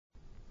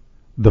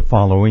The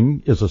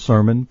following is a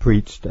sermon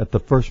preached at the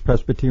First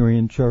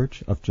Presbyterian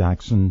Church of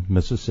Jackson,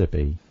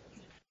 Mississippi.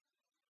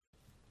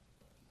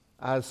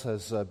 As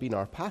has been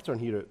our pattern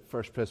here at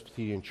First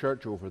Presbyterian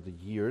Church over the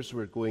years,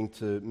 we're going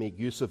to make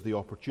use of the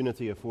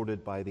opportunity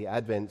afforded by the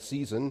Advent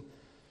season,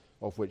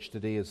 of which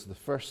today is the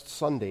first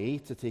Sunday,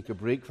 to take a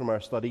break from our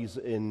studies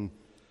in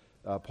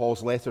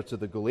Paul's letter to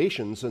the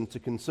Galatians and to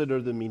consider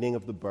the meaning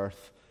of the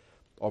birth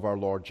of our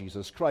Lord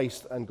Jesus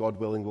Christ. And God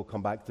willing, we'll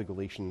come back to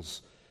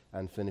Galatians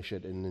and finish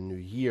it in the new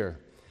year.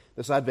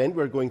 This Advent,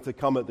 we're going to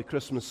come at the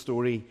Christmas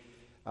story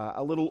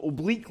a little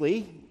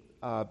obliquely.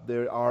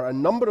 There are a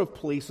number of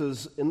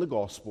places in the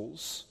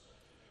Gospels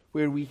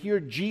where we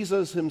hear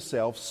Jesus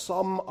himself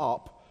sum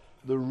up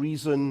the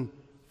reason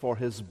for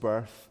his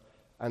birth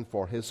and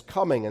for his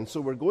coming. And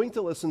so we're going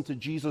to listen to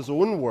Jesus'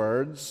 own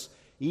words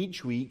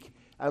each week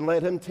and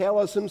let him tell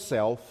us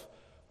himself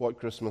what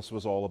Christmas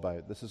was all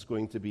about. This is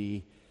going to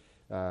be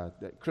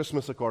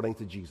Christmas according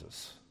to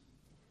Jesus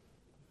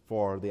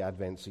for the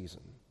Advent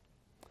season.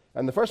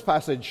 And the first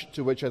passage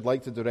to which I'd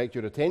like to direct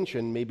your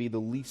attention may be the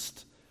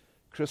least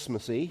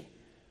Christmassy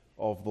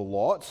of the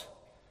lot.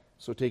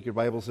 So take your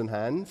Bibles in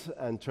hand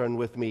and turn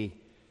with me,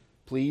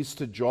 please,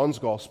 to John's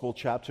Gospel,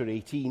 chapter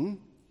 18,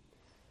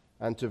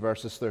 and to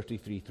verses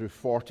 33 through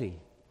 40.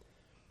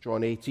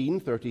 John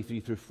 18, 33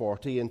 through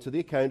 40, and to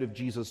the account of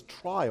Jesus'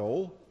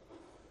 trial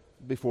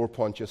before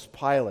Pontius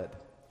Pilate.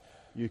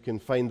 You can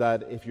find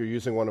that if you're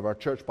using one of our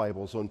church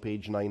Bibles on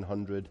page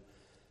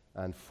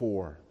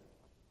 904.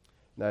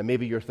 Now,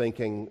 maybe you're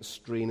thinking,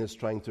 Strain is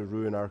trying to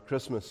ruin our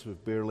Christmas.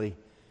 We've barely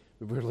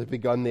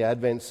begun the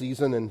Advent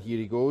season, and here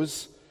he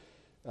goes.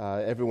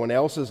 Everyone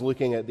else is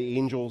looking at the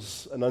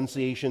angel's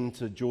annunciation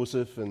to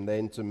Joseph and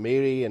then to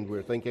Mary, and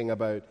we're thinking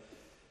about,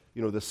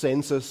 the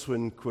census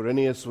when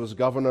Quirinius was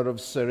governor of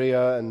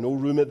Syria and no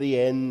room at the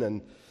inn,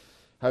 and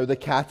how the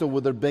cattle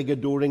with their big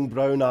adoring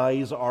brown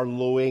eyes are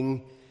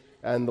lowing,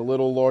 and the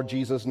little Lord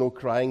Jesus, no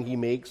crying he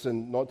makes.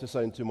 And not to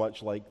sound too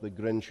much like the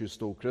Grinch who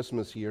stole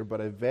Christmas here,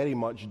 but I very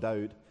much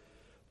doubt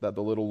that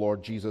the little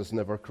Lord Jesus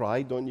never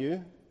cried, don't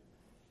you?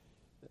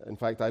 In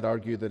fact, I'd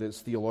argue that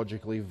it's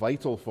theologically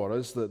vital for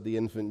us that the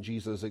infant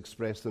Jesus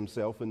expressed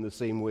himself in the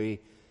same way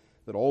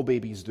that all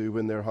babies do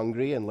when they're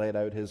hungry, and let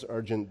out his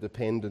urgent,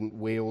 dependent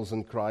wails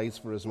and cries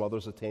for his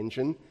mother's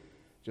attention,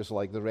 just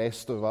like the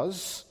rest of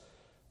us,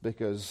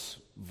 because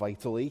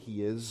vitally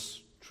he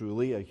is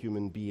truly a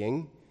human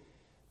being.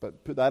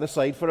 But put that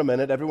aside for a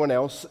minute. Everyone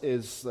else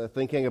is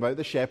thinking about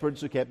the shepherds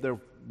who kept their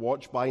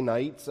watch by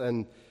night,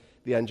 and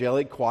the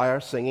angelic choir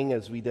singing,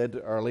 as we did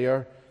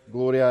earlier,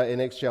 Gloria in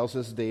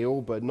excelsis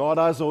Deo, but not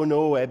as, oh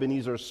no,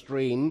 Ebenezer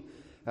Strain,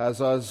 as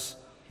us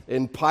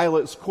in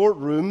Pilate's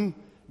courtroom,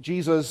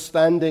 Jesus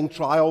standing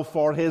trial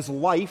for his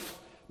life.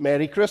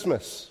 Merry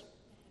Christmas.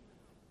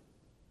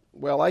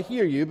 Well, I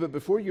hear you, but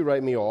before you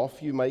write me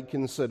off, you might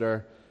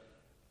consider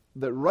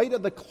that right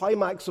at the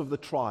climax of the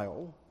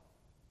trial,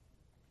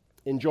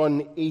 in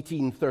John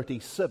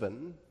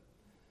 18:37,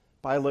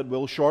 Pilate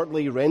will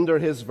shortly render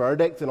his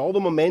verdict, and all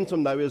the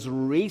momentum now is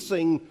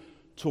racing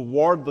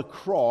toward the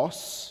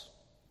cross.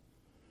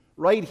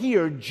 Right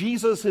here,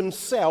 Jesus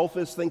himself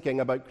is thinking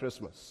about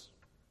Christmas.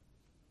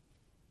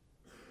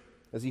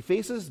 As he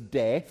faces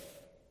death,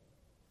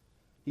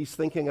 he's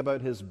thinking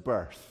about his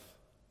birth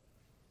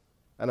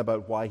and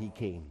about why he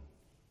came.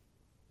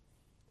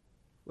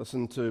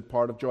 Listen to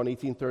part of John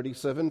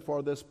 18:37.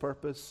 For this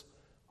purpose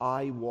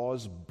I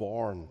was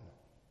born,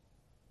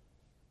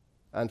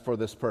 and for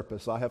this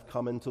purpose I have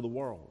come into the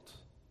world.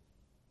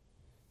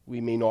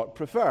 We may not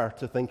prefer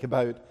to think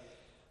about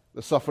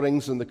the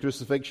sufferings and the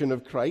crucifixion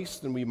of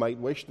Christ, and we might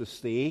wish to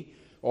stay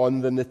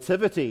on the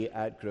nativity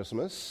at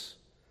Christmas.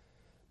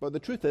 But the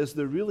truth is,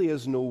 there really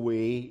is no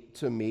way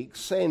to make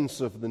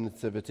sense of the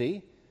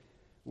nativity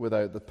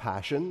without the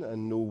passion,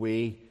 and no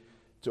way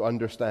to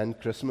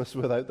understand Christmas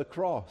without the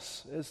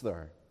cross, is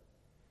there?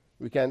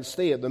 We can't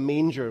stay at the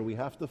manger. We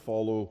have to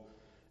follow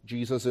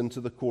Jesus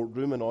into the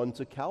courtroom and on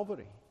to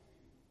Calvary.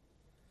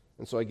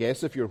 And so I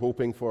guess if you're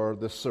hoping for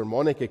the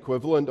sermonic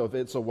equivalent of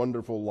It's a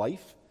Wonderful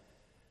Life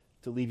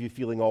to leave you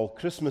feeling all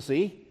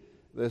Christmassy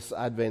this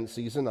Advent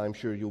season, I'm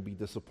sure you'll be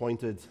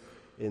disappointed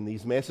in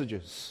these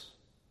messages.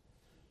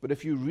 But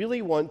if you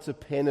really want to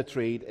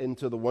penetrate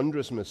into the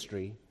wondrous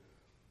mystery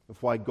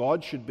of why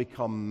God should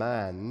become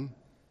man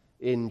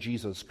in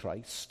Jesus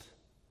Christ,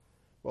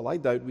 well, I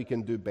doubt we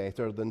can do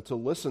better than to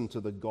listen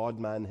to the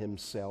God-man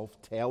himself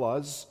tell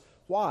us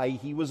why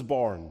he was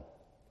born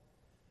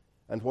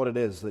and what it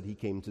is that he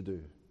came to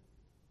do.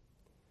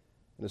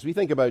 And as we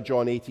think about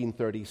John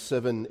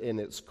 18:37 in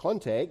its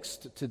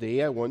context,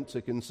 today I want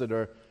to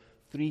consider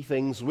three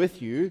things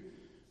with you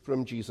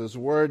from Jesus'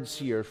 words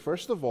here.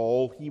 First of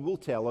all, he will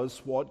tell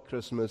us what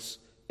Christmas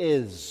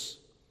is,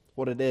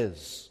 what it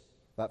is,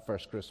 that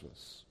first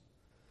Christmas.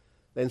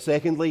 Then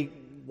secondly,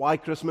 why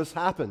Christmas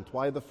happened,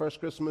 why the first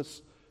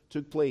Christmas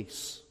took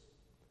place.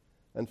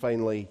 And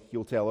finally,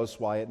 he'll tell us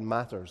why it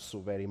matters so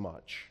very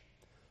much.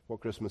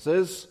 What Christmas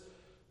is,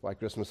 why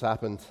Christmas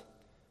happened,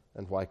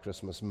 and why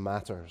Christmas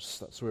matters.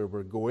 That's where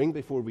we're going.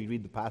 Before we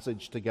read the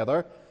passage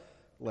together,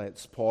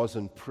 let's pause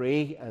and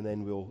pray, and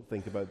then we'll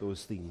think about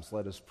those themes.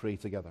 Let us pray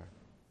together.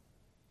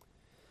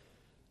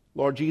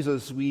 Lord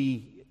Jesus,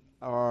 we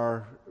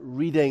are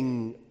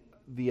reading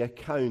the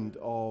account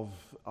of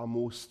a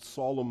most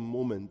solemn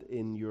moment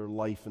in your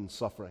life and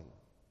suffering.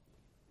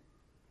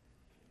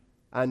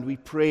 And we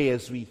pray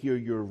as we hear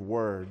your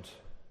word,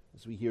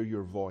 as we hear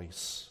your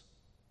voice,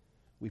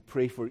 we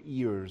pray for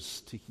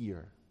ears to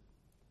hear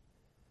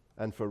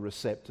and for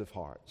receptive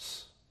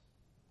hearts.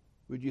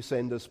 Would you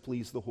send us,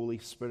 please, the Holy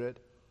Spirit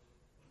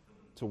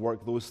to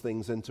work those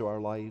things into our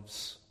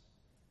lives,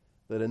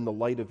 that in the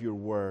light of your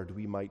word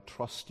we might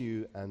trust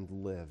you and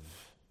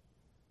live.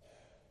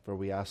 For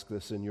we ask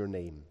this in your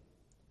name.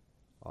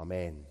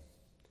 Amen.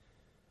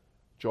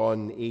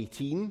 John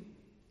 18,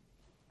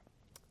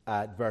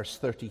 at verse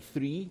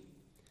 33,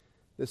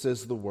 this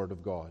is the word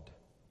of God.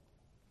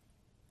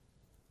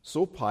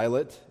 So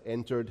Pilate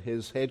entered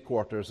his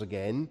headquarters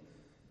again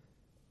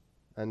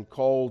and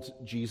called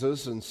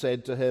Jesus and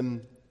said to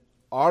him,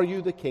 "Are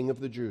you the king of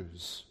the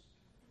Jews?"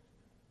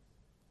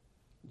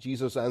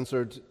 Jesus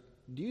answered,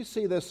 "Do you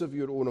say this of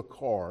your own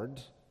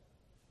accord,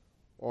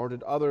 or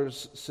did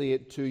others say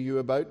it to you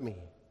about me?"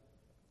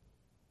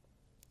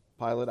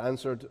 Pilate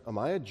answered, "Am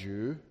I a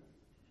Jew?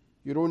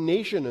 Your own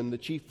nation and the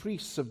chief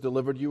priests have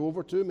delivered you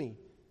over to me.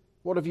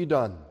 What have you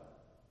done?"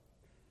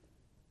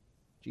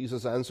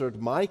 Jesus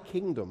answered, "My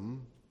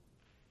kingdom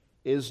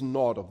is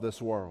not of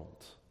this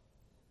world.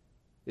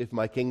 If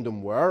my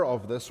kingdom were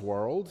of this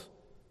world,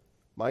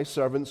 my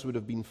servants would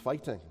have been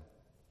fighting,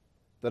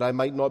 that I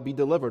might not be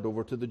delivered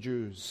over to the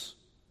Jews.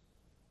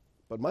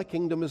 But my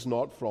kingdom is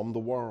not from the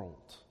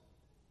world."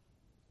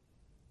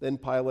 Then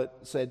Pilate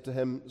said to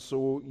him,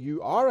 "So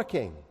you are a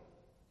king?"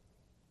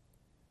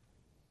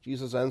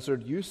 Jesus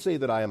answered, "You say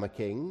that I am a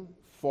king.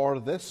 For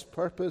this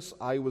purpose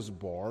I was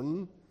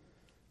born,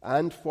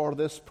 and for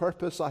this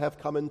purpose I have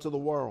come into the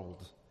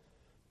world,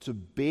 to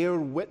bear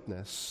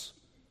witness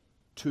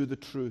to the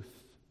truth.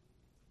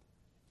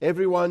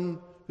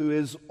 Everyone who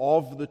is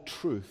of the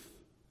truth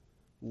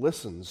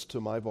listens to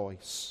my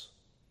voice."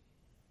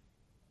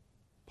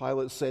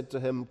 Pilate said to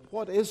him,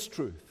 "What is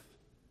truth?"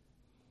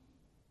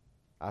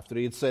 After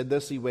he had said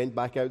this, he went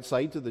back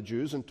outside to the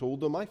Jews and told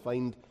them, "I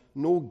find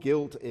no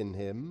guilt in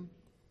him,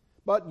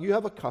 but you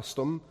have a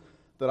custom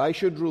that I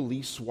should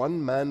release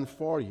one man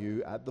for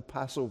you at the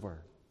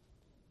Passover.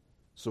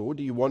 So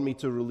do you want me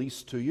to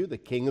release to you the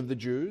king of the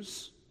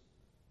Jews?"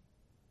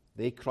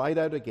 They cried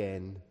out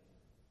again,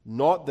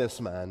 "Not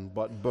this man,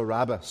 but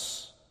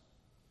Barabbas."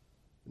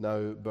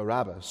 Now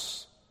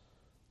Barabbas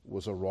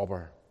was a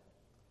robber.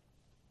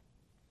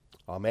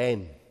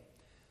 Amen.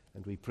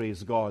 And we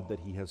praise God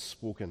that he has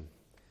spoken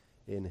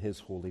in his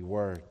holy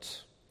word.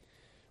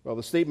 Well,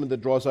 the statement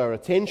that draws our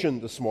attention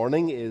this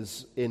morning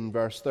is in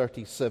verse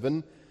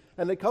 37,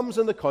 and it comes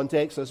in the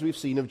context, as we've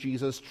seen, of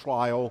Jesus'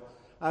 trial,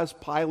 as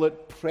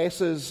Pilate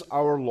presses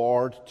our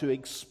Lord to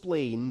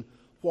explain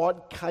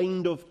what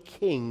kind of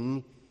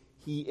king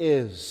he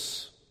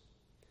is.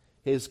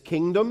 His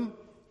kingdom,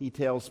 he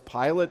tells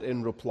Pilate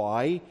in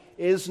reply,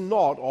 is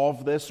not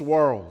of this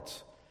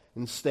world.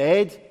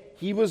 Instead,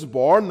 he was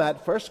born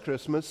that first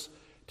Christmas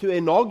to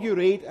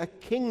inaugurate a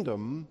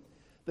kingdom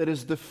that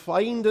is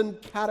defined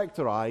and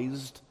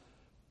characterized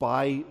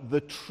by the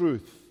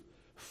truth.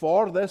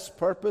 For this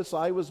purpose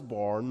I was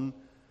born,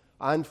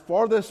 and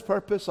for this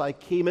purpose I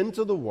came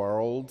into the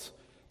world,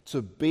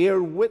 to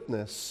bear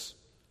witness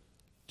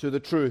to the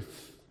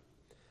truth.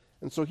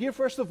 And so here,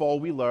 first of all,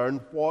 we learn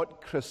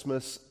what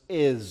Christmas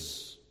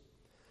is.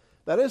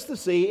 That is to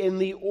say, in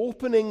the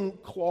opening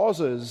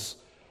clauses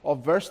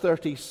of verse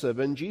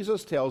 37,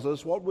 Jesus tells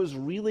us what was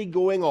really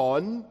going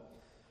on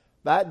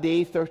that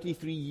day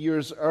 33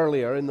 years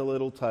earlier in the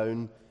little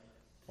town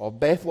of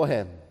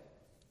Bethlehem.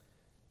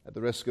 At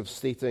the risk of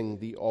stating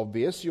the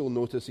obvious, you'll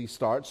notice he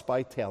starts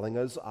by telling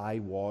us, "I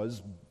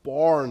was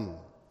born." In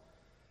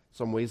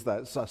some ways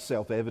that's a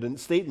self-evident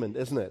statement,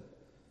 isn't it?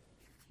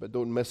 But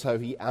don't miss how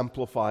he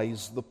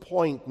amplifies the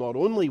point. Not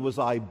only was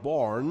I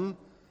born,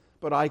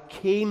 but I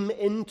came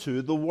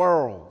into the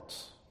world.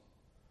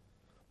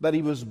 That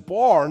he was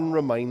born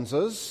reminds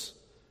us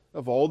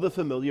of all the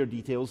familiar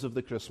details of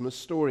the Christmas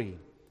story.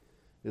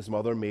 His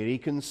mother Mary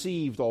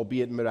conceived,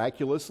 albeit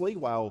miraculously,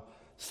 while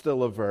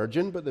still a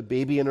virgin, but the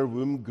baby in her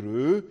womb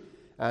grew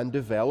and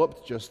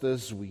developed just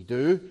as we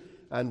do.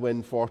 And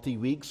when 40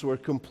 weeks were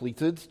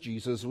completed,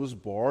 Jesus was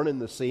born in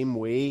the same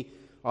way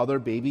other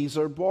babies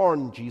are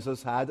born.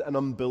 Jesus had an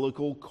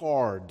umbilical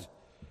cord.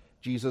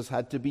 Jesus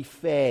had to be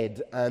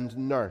fed and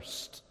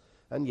nursed.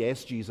 And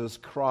yes, Jesus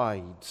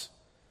cried.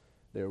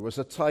 There was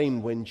a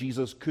time when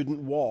Jesus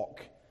couldn't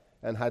walk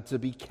and had to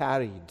be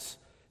carried.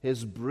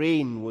 His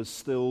brain was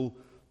still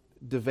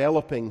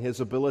developing. His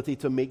ability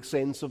to make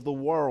sense of the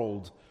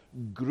world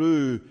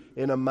grew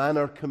in a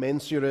manner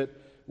commensurate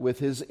with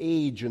his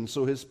age, and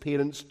so his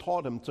parents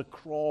taught him to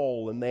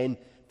crawl and then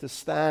to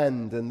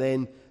stand and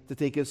then to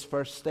take his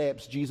first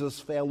steps. Jesus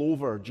fell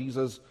over.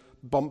 Jesus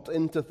bumped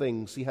into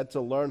things. He had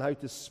to learn how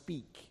to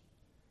speak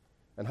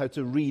and how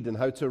to read and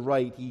how to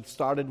write. He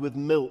started with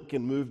milk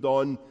and moved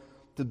on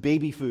to to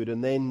baby food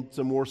and then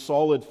to more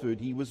solid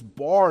food. He was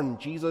born.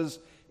 Jesus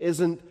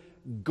isn't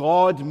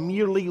God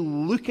merely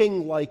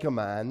looking like a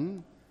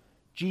man.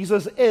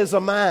 Jesus is a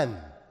man.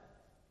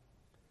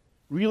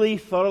 Really,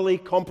 thoroughly,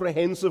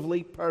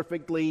 comprehensively,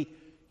 perfectly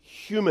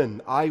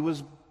human. I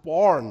was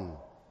born,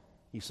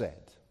 he said.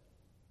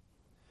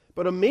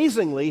 But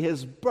amazingly,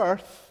 his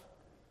birth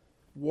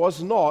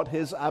was not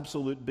his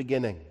absolute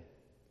beginning.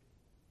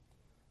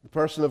 The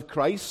person of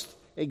Christ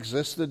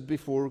existed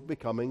before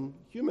becoming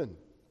human.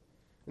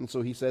 And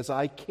so he says,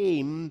 I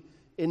came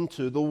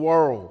into the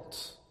world.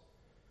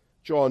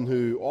 John,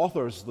 who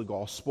authors the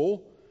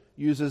Gospel,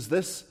 uses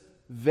this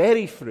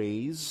very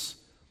phrase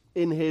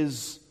in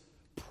his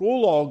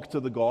prologue to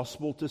the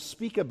Gospel to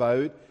speak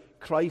about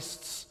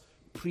Christ's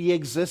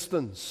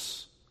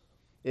pre-existence.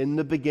 In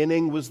the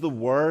beginning was the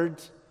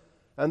Word,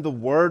 and the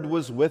Word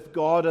was with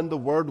God, and the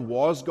Word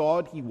was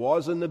God. He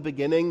was in the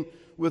beginning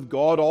with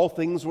God. All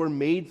things were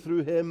made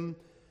through him,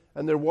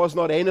 and there was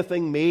not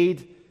anything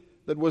made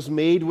that was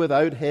made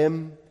without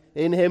him.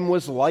 In him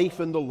was life,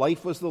 and the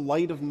life was the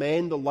light of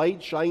men. The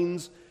light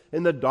shines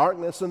in the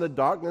darkness, and the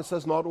darkness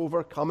has not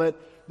overcome it.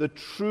 The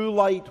true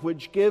light,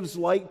 which gives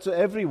light to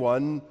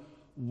everyone,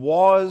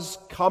 was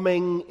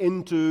coming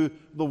into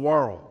the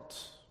world.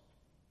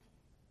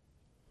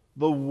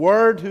 The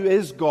Word, who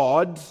is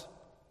God,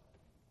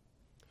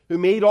 who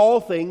made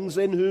all things,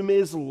 in whom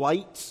is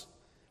light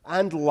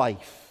and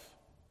life,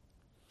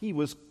 he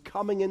was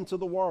coming into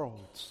the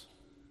world.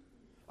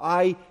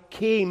 I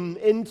came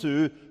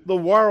into the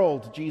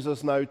world,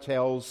 Jesus now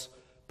tells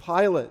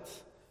Pilate.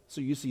 So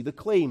you see the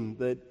claim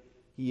that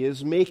he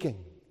is making.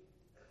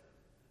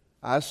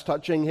 As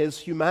touching his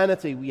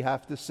humanity, we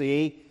have to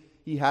say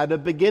he had a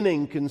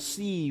beginning,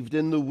 conceived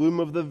in the womb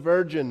of the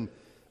Virgin,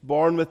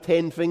 born with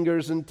 10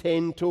 fingers and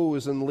 10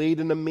 toes, and laid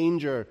in a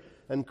manger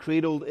and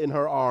cradled in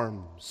her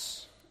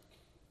arms.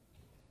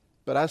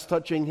 But as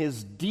touching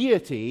his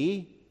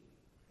deity,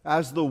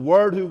 as the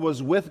Word who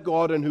was with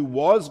God and who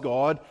was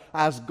God,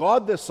 as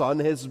God the Son,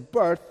 his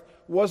birth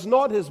was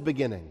not his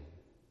beginning.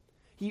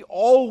 He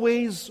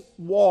always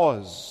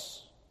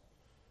was.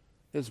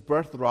 His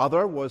birth,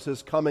 rather, was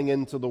his coming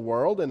into the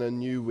world in a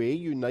new way,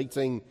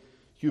 uniting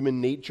human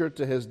nature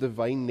to his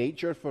divine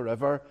nature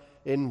forever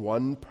in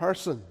one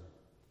person.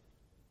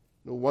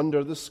 No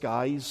wonder the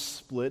skies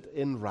split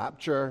in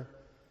rapture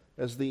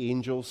as the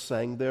angels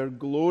sang their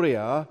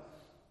Gloria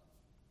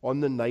on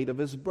the night of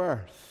his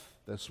birth.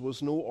 This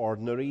was no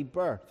ordinary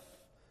birth.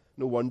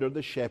 No wonder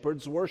the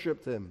shepherds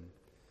worshipped him,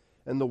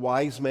 and the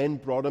wise men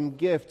brought him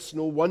gifts.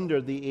 No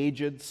wonder the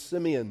aged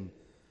Simeon,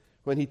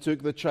 when he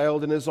took the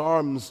child in his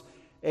arms,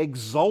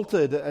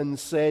 exulted and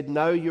said,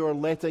 Now you are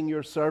letting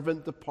your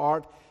servant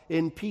depart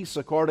in peace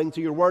according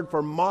to your word,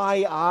 for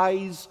my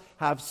eyes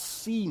have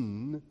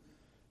seen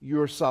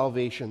your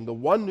salvation. The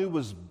one who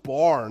was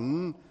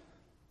born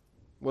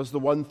was the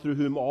one through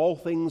whom all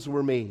things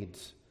were made,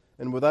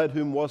 and without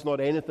whom was not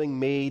anything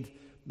made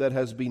that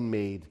has been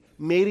made.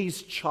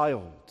 Mary's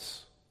child,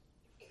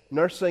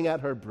 nursing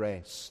at her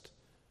breast,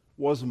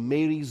 was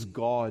Mary's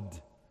God,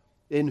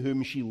 in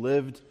whom she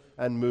lived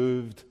and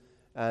moved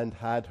and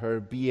had her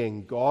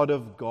being. God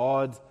of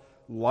God,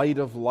 light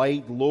of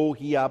light, lo,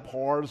 he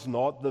abhors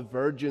not the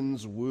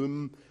virgin's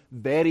womb.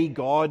 Very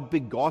God,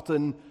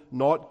 begotten,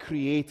 not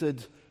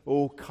created.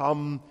 O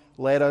come,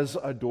 let us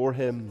adore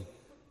him,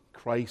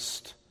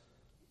 Christ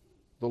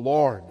the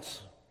Lord.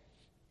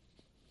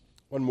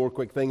 One more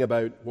quick thing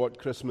about what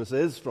Christmas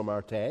is from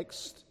our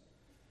text.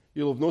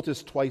 You'll have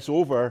noticed twice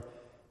over,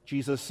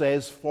 Jesus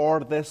says, for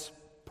this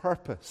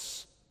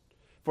purpose.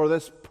 For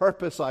this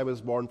purpose I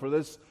was born. For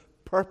this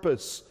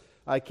purpose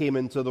I came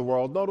into the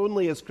world. Not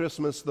only is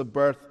Christmas the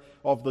birth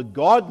of the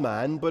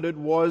God-man, but it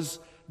was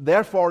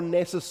therefore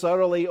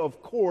necessarily,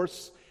 of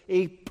course,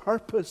 a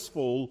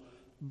purposeful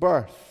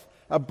birth.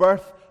 A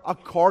birth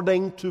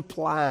according to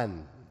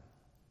plan.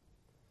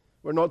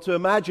 We're not to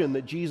imagine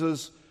that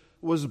Jesus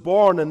was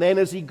born, and then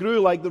as he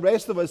grew like the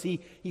rest of us, he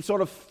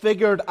sort of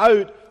figured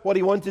out what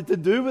he wanted to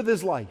do with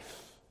his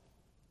life.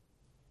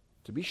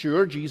 To be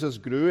sure, Jesus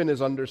grew in his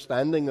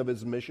understanding of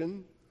his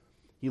mission.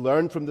 He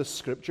learned from the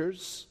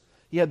Scriptures.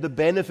 He had the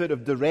benefit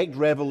of direct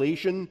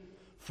revelation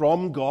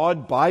from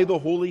God by the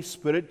Holy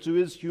Spirit to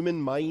his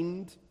human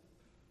mind,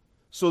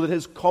 so that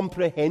his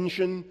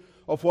comprehension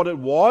of what it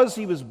was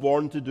he was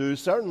born to do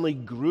certainly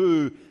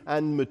grew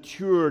and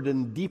matured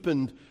and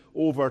deepened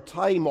over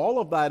time. All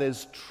of that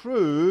is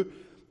true,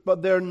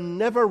 but there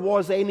never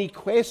was any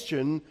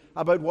question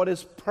about what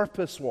his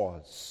purpose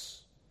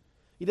was.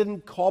 He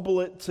didn't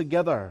cobble it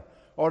together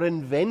or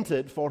invent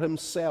it for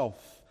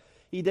himself.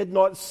 He did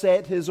not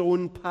set his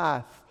own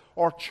path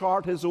or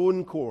chart his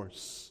own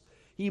course.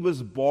 He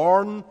was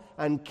born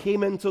and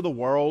came into the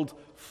world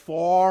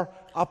for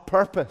a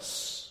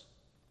purpose.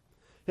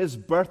 His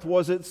birth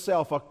was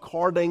itself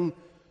according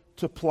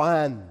to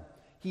plan.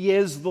 He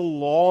is the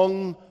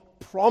long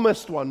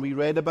promised one. We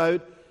read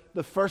about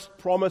the first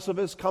promise of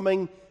his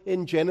coming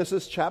in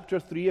Genesis chapter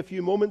 3 a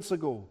few moments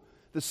ago.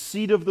 The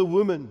seed of the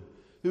woman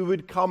who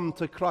would come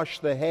to crush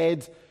the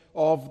head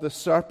of the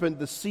serpent.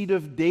 The seed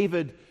of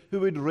David who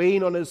would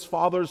reign on his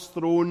Father's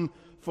throne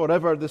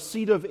forever, the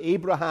seed of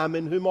Abraham,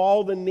 in whom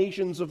all the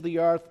nations of the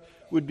earth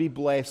would be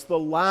blessed, the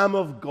Lamb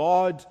of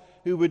God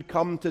who would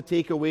come to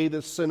take away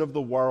the sin of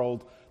the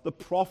world, the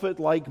prophet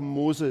like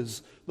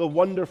Moses, the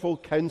wonderful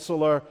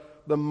counselor,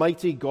 the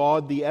mighty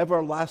God, the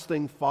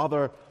everlasting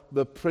Father,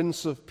 the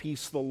Prince of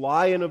Peace, the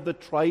Lion of the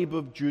tribe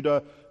of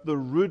Judah, the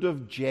Root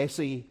of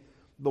Jesse,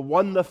 the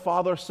one the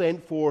Father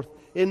sent forth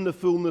in the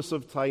fullness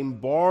of time,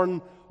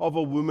 born of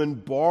a woman,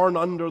 born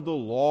under the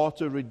law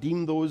to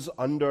redeem those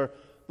under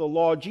the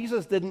law.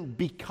 Jesus didn't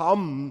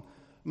become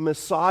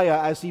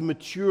Messiah as he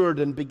matured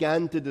and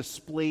began to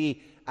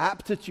display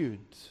aptitude.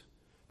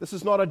 This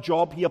is not a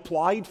job he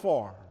applied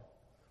for.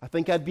 I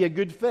think I'd be a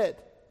good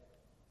fit.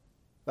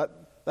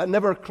 That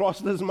never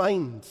crossed his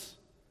mind.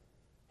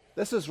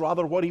 This is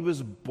rather what he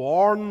was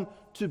born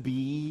to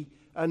be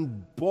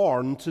and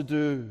born to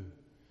do.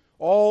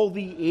 All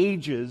the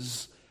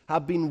ages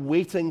have been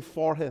waiting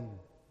for him.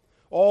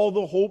 All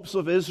the hopes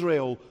of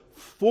Israel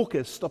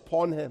focused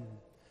upon him.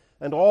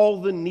 And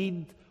all the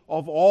need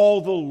of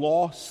all the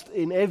lost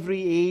in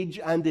every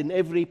age and in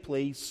every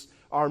place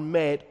are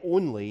met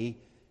only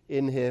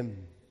in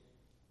him.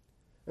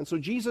 And so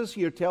Jesus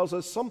here tells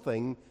us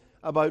something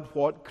about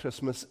what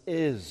Christmas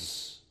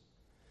is.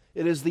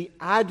 It is the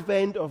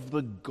advent of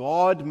the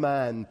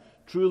God-man,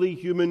 truly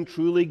human,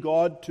 truly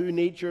God, two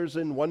natures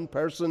in one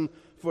person,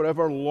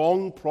 forever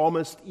long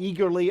promised,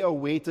 eagerly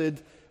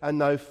awaited, and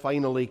now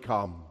finally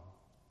come.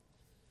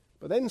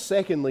 But then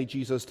secondly,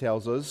 Jesus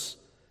tells us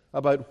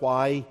about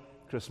why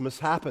Christmas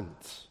happened.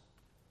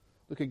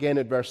 Look again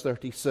at verse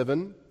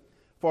 37.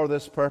 For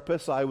this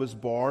purpose I was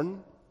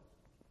born,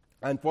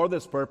 and for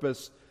this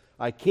purpose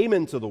I came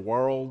into the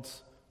world.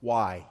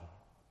 Why?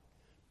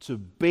 To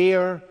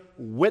bear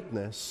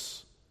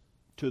witness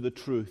to the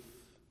truth.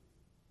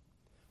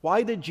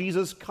 Why did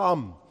Jesus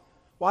come?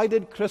 Why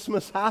did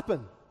Christmas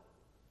happen?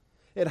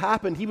 It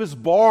happened. He was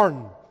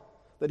born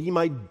that he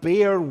might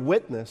bear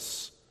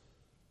witness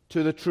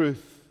to the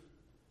truth.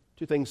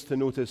 Two things to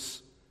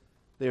notice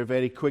there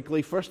very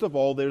quickly. First of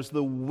all, there's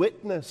the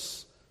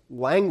witness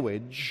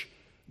language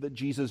that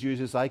Jesus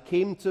uses. I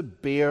came to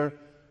bear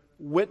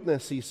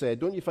witness, he said.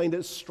 Don't you find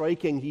it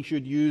striking he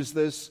should use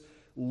this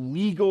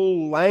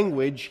legal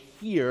language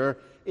here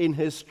in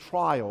his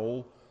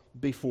trial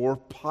before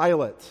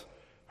Pilate?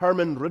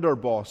 Herman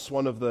Ridderbos,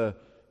 one of the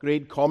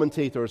great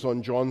commentators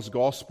on John's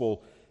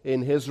Gospel,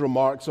 in his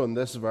remarks on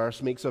this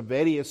verse, makes a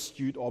very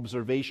astute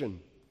observation.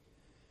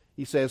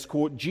 He says,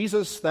 quote,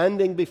 Jesus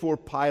standing before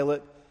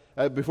Pilate,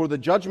 before the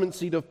judgment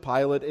seat of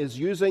Pilate, is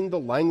using the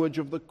language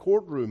of the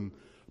courtroom,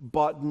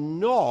 but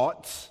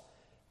not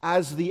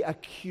as the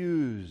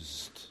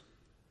accused,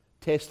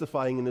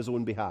 testifying in his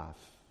own behalf,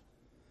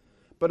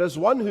 but as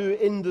one who,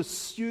 in the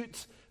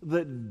suit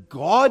that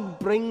God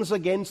brings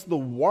against the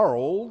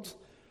world,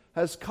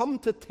 has come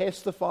to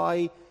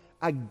testify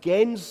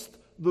against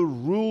the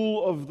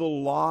rule of the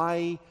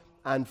lie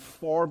and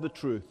for the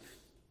truth.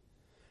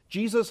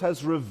 Jesus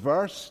has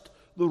reversed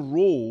the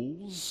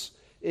roles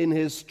in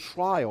his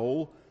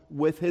trial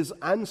with his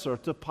answer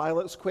to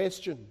Pilate's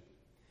question.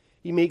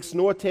 He makes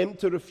no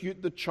attempt to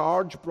refute the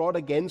charge brought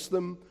against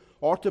them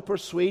or to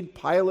persuade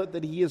Pilate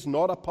that he is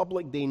not a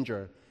public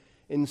danger.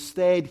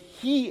 Instead,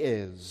 he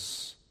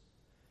is,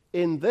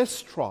 in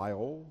this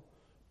trial,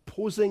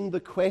 posing the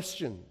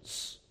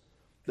questions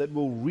that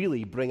will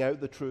really bring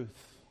out the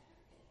truth.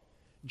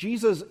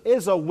 Jesus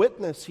is a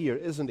witness here,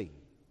 isn't he?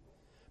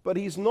 But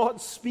he's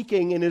not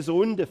speaking in his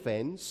own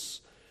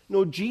defense.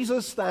 No,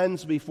 Jesus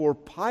stands before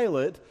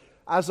Pilate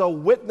as a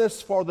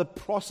witness for the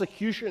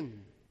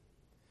prosecution.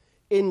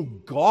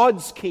 In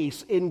God's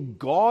case, in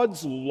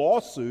God's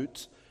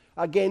lawsuit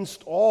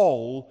against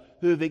all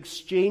who have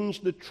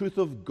exchanged the truth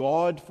of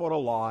God for a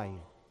lie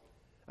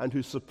and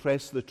who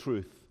suppress the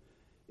truth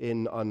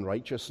in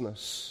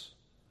unrighteousness.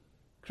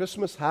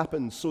 Christmas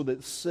happens so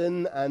that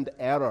sin and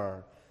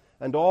error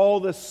and all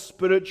the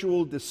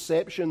spiritual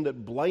deception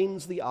that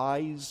blinds the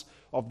eyes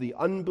of the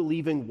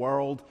unbelieving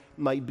world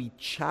might be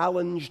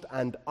challenged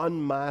and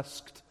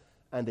unmasked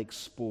and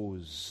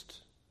exposed.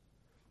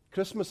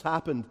 Christmas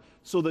happened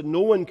so that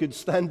no one could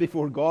stand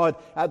before God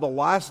at the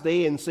last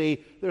day and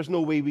say, there's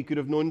no way we could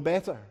have known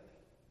better.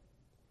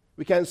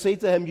 We can't say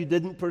to him, you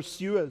didn't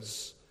pursue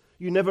us.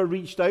 You never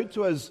reached out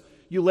to us.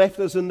 You left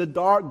us in the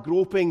dark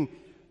groping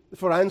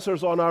for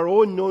answers on our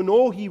own.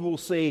 No, he will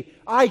say,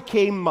 I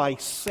came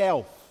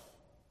myself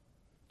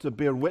to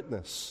bear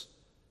witness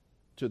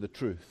to the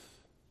truth.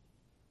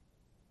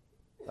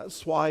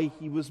 That's why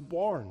he was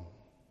born.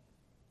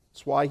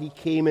 That's why he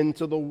came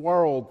into the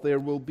world. There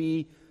will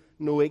be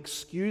no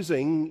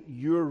excusing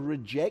your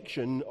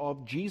rejection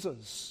of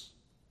Jesus.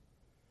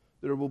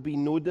 There will be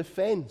no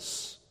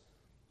defense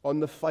on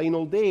the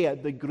final day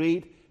at the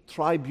great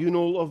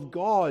tribunal of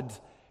God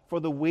for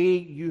the way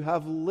you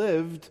have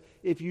lived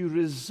if you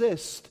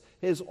resist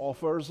his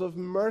offers of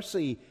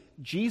mercy.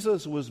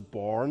 Jesus was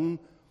born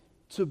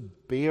to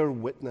bear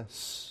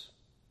witness.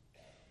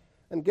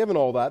 And given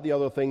all that, the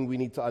other thing we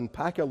need to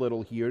unpack a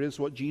little here is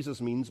what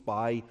Jesus means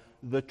by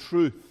the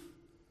truth.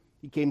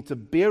 He came to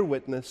bear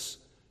witness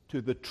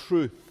to the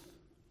truth.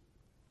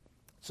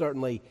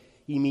 Certainly,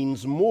 he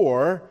means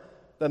more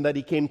than that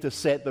he came to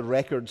set the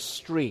record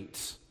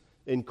straight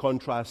in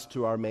contrast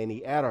to our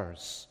many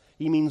errors.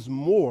 He means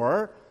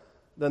more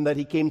than that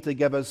he came to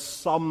give us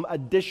some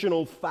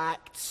additional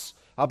facts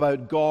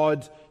about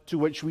God to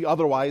which we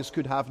otherwise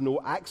could have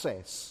no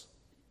access.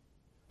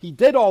 He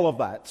did all of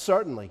that,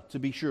 certainly, to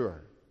be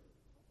sure.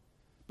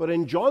 But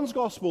in John's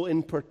Gospel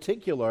in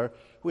particular,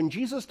 when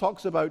Jesus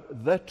talks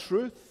about the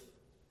truth,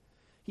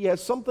 he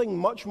has something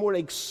much more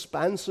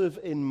expansive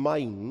in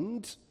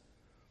mind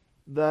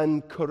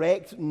than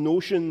correct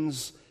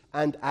notions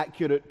and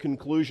accurate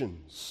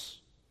conclusions.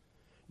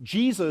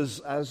 Jesus,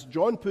 as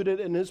John put it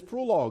in his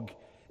prologue,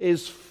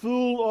 is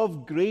full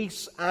of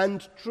grace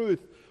and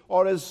truth.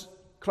 Or as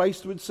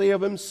Christ would say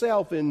of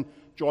himself in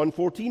John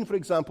 14, for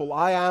example,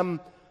 I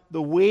am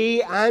the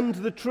way and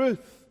the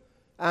truth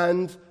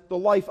and the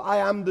life. I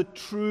am the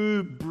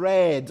true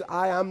bread.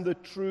 I am the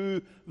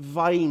true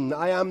vine.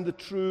 I am the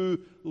true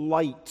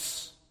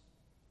light.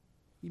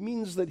 He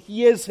means that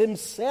he is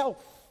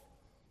himself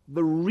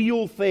the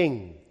real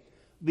thing,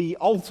 the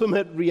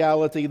ultimate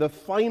reality, the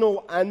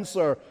final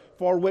answer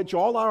for which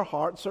all our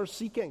hearts are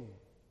seeking.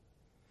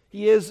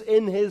 He is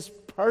in his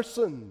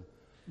person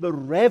the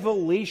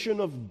revelation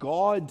of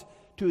God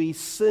to a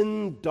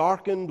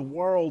sin-darkened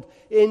world.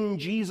 In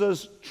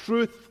Jesus,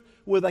 truth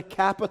with a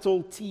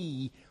capital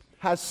T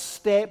has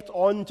stepped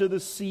onto the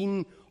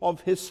scene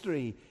of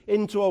history,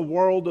 into a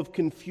world of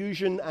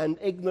confusion and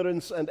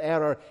ignorance and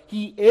error.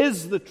 He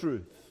is the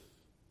truth.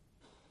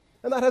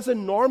 And that has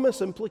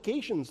enormous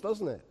implications,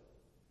 doesn't it?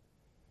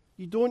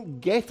 You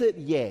don't get it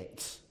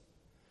yet.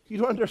 You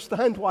don't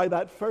understand why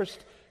that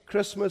first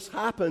Christmas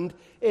happened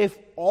if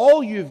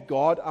all you've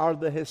got are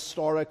the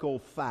historical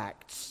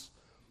facts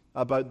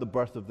about the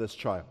birth of this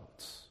child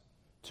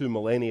 2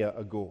 millennia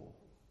ago.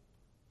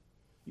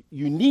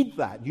 You need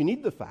that. You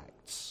need the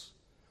facts.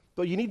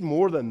 But you need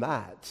more than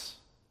that.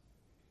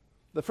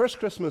 The first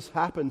Christmas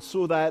happened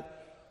so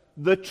that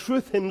the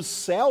truth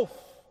himself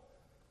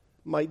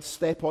might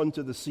step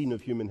onto the scene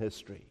of human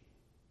history.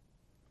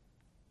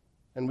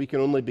 And we can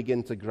only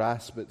begin to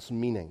grasp its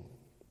meaning,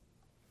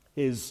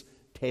 his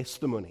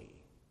testimony,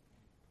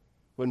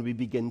 when we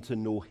begin to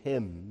know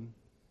him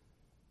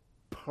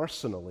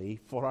personally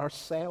for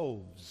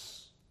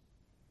ourselves.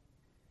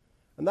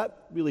 And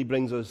that really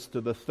brings us to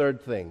the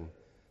third thing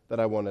that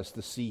I want us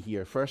to see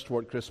here. First,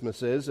 what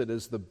Christmas is. It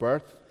is the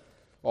birth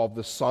of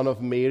the Son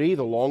of Mary,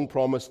 the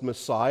long-promised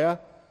Messiah,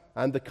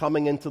 and the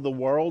coming into the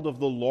world of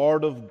the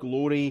Lord of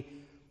glory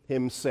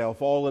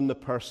himself, all in the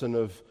person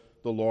of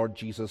the Lord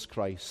Jesus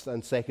Christ.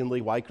 And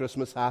secondly, why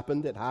Christmas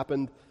happened. It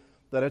happened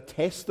that a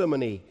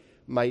testimony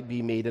might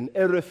be made, an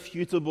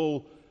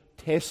irrefutable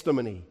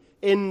testimony,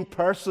 in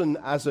person,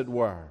 as it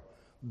were,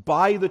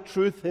 by the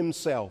truth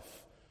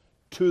himself,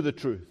 to the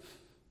truth.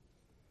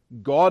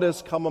 God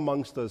has come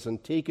amongst us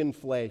and taken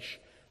flesh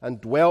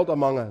and dwelt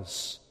among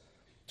us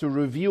to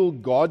reveal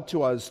God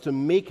to us, to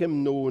make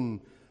him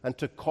known, and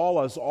to call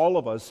us, all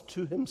of us,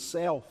 to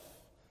himself.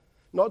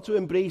 Not to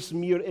embrace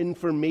mere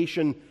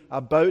information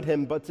about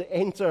him, but to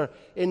enter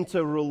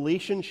into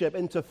relationship,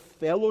 into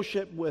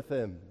fellowship with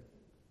him.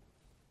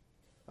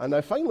 And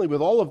now finally,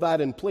 with all of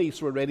that in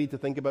place, we're ready to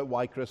think about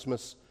why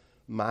Christmas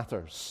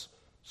matters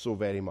so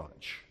very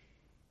much.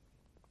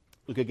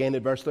 Look again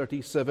at verse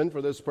 37.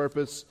 For this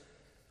purpose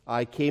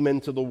I came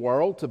into the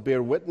world to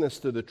bear witness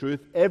to the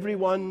truth.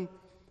 Everyone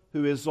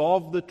who is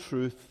of the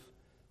truth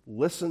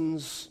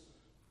listens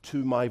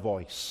to my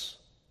voice.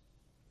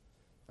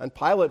 And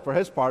Pilate, for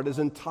his part, is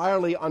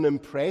entirely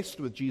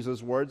unimpressed with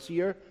Jesus' words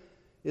here,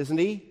 isn't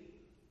he?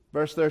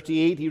 Verse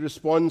 38, he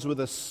responds with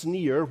a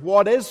sneer.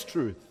 What is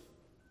truth?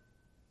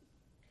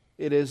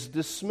 It is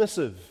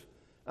dismissive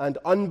and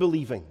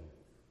unbelieving.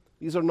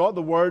 These are not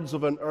the words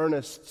of an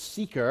earnest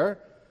seeker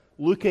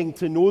looking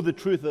to know the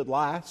truth at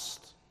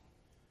last.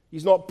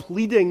 He's not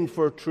pleading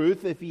for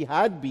truth. If he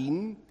had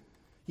been,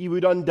 he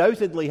would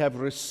undoubtedly have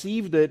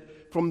received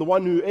it from the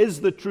one who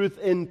is the truth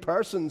in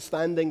person,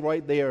 standing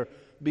right there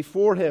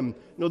before him.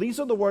 No, these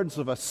are the words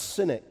of a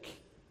cynic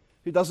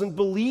who doesn't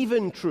believe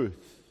in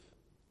truth.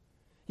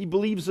 He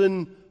believes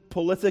in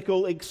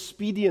political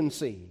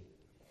expediency.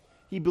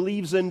 He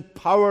believes in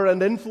power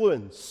and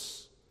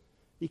influence.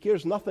 He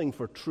cares nothing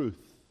for truth.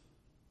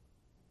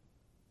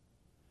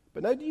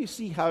 But now do you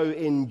see how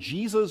in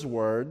Jesus'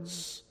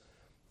 words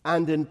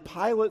and in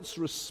Pilate's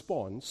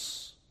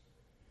response,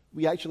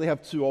 we actually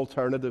have two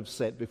alternatives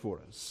set before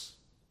us?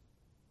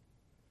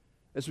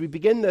 As we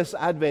begin this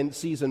Advent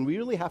season, we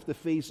really have to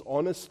face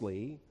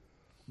honestly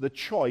the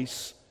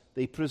choice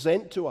they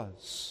present to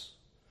us.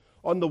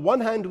 On the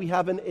one hand, we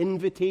have an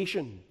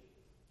invitation.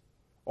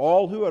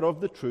 All who are of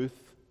the truth,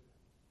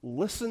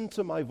 listen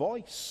to my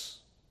voice.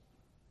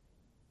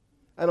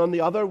 And on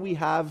the other, we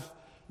have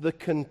the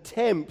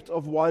contempt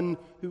of one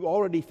who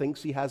already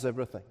thinks he has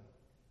everything.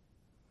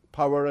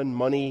 Power and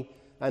money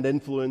and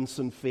influence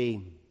and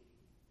fame.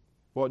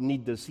 What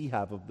need does he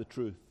have of the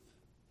truth?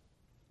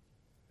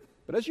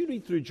 But as you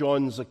read through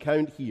John's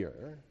account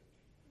here,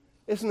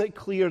 Isn't it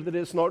clear that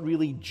it's not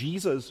really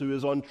Jesus who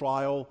is on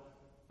trial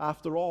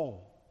after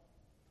all?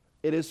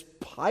 It is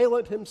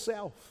Pilate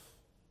himself.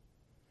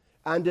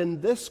 And in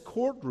this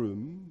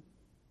courtroom,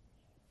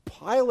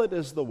 Pilate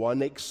is the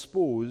one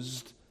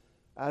exposed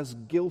as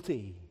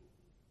guilty.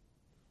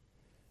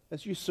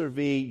 As you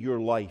survey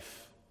your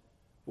life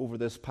over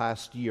this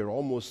past year,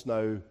 almost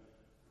now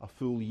a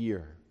full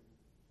year,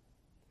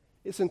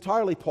 it's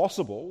entirely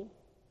possible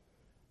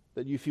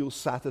that you feel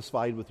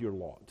satisfied with your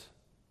lot.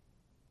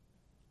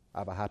 I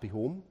have a happy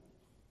home.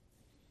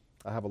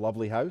 I have a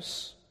lovely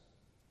house.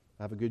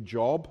 I have a good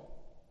job.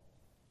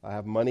 I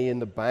have money in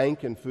the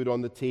bank and food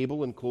on the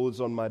table and clothes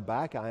on my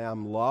back. I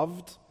am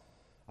loved.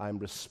 I am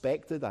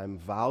respected. I am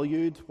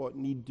valued. What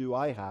need do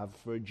I have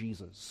for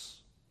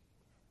Jesus?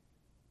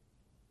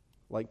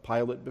 Like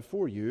Pilate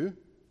before you,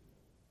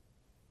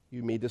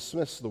 you may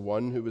dismiss the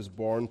one who was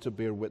born to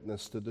bear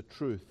witness to the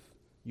truth.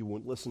 You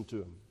won't listen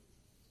to him.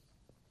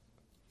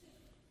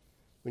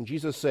 When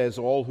Jesus says,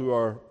 all who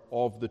are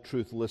of the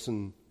truth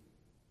listen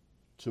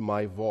to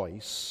my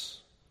voice,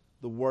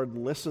 the word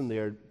listen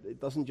there, it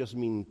doesn't just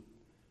mean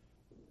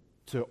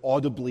to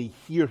audibly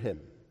hear him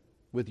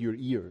with your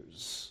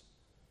ears.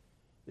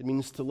 It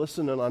means to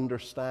listen and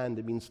understand.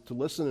 It means to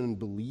listen and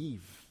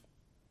believe,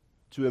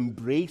 to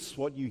embrace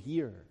what you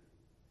hear.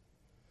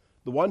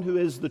 The one who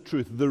is the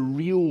truth, the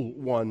real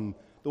one,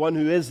 the one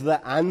who is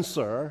the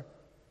answer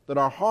that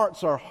our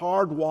hearts are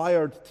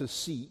hardwired to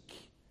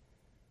seek,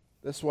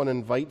 this one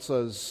invites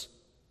us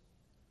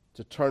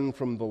to turn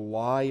from the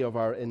lie of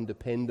our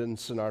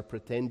independence and our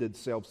pretended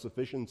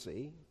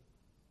self-sufficiency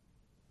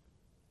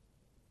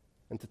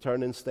and to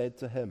turn instead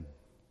to him,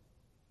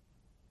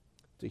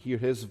 to hear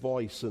his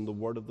voice in the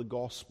word of the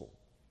gospel.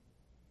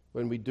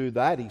 When we do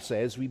that, he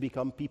says, we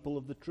become people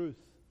of the truth.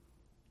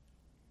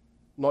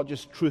 Not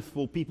just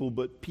truthful people,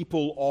 but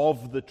people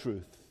of the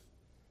truth.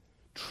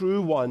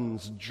 True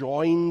ones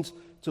joined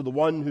to the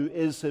one who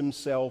is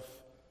himself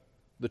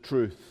the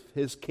truth.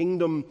 His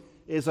kingdom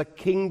is a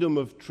kingdom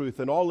of truth,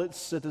 and all its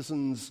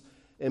citizens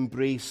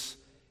embrace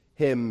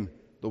him,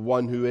 the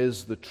one who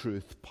is the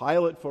truth.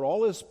 Pilate, for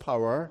all his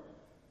power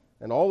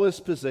and all his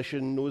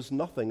position, knows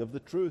nothing of the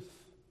truth.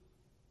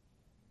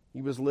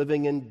 He was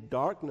living in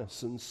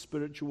darkness and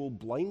spiritual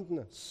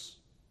blindness.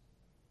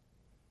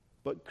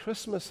 But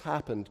Christmas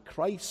happened.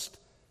 Christ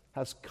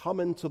has come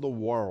into the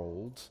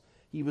world.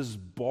 He was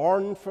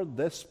born for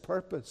this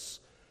purpose,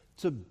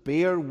 to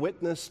bear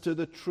witness to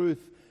the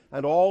truth.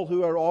 And all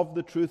who are of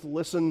the truth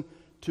listen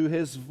to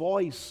his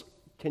voice.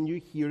 Can you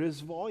hear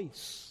his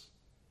voice?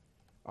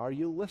 Are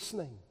you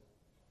listening?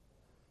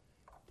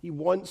 He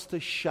wants to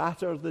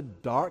shatter the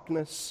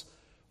darkness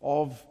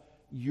of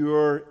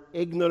your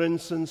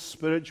ignorance and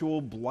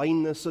spiritual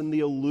blindness and the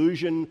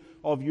illusion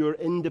of your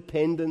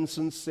independence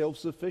and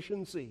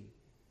self-sufficiency.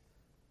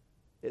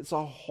 It's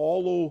a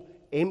hollow,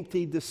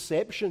 empty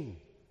deception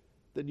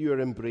that you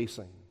are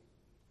embracing.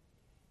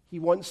 He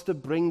wants to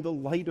bring the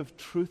light of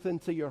truth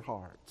into your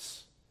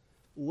hearts.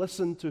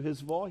 Listen to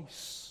his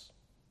voice.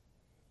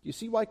 Do you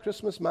see why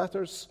Christmas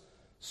matters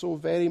so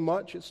very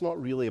much? It's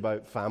not really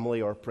about family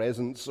or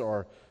presents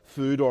or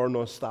food or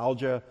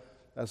nostalgia,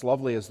 as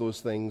lovely as those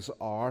things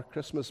are.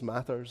 Christmas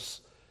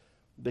matters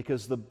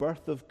because the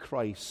birth of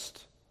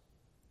Christ,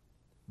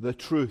 the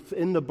truth,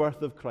 in the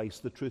birth of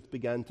Christ, the truth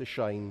began to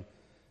shine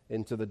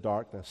into the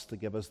darkness to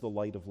give us the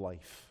light of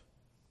life.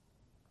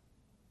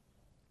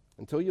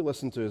 Until you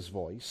listen to his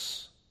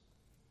voice,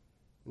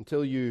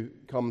 until you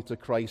come to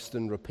Christ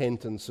in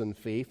repentance and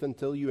faith,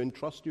 until you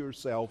entrust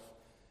yourself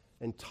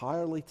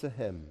entirely to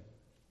him,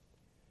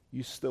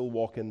 you still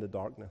walk in the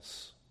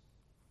darkness.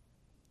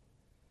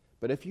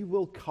 But if you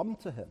will come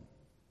to him,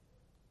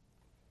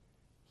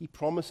 he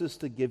promises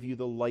to give you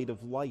the light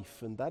of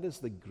life, and that is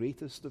the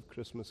greatest of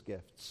Christmas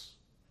gifts,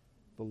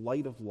 the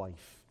light of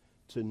life,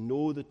 to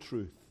know the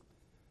truth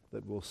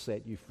that will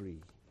set you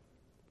free.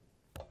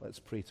 Let's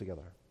pray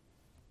together.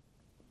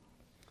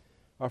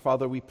 Our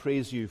Father, we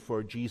praise you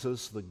for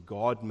Jesus, the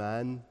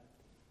God-man,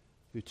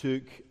 who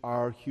took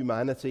our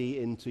humanity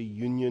into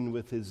union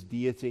with his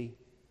deity,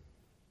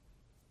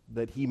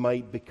 that he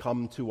might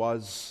become to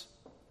us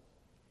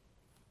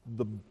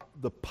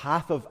the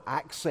path of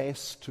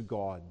access to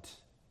God,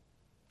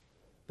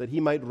 that he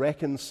might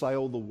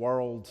reconcile the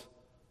world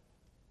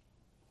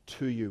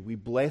to you. We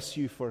bless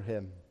you for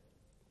him.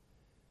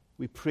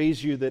 We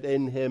praise you that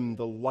in him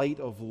the light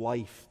of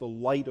life, the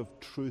light of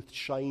truth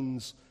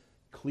shines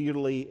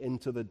clearly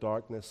into the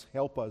darkness.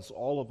 Help us,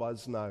 all of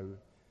us now,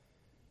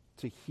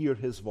 to hear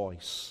his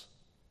voice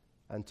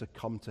and to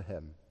come to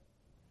him.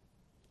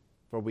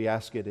 For we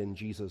ask it in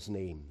Jesus'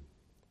 name.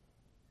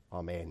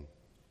 Amen.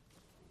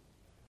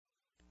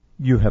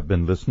 You have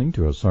been listening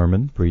to a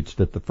sermon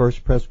preached at the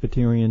First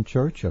Presbyterian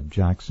Church of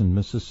Jackson,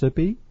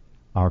 Mississippi.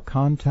 Our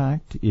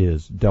contact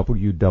is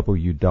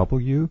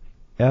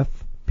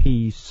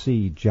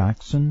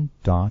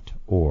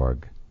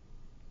www.fpcjackson.org.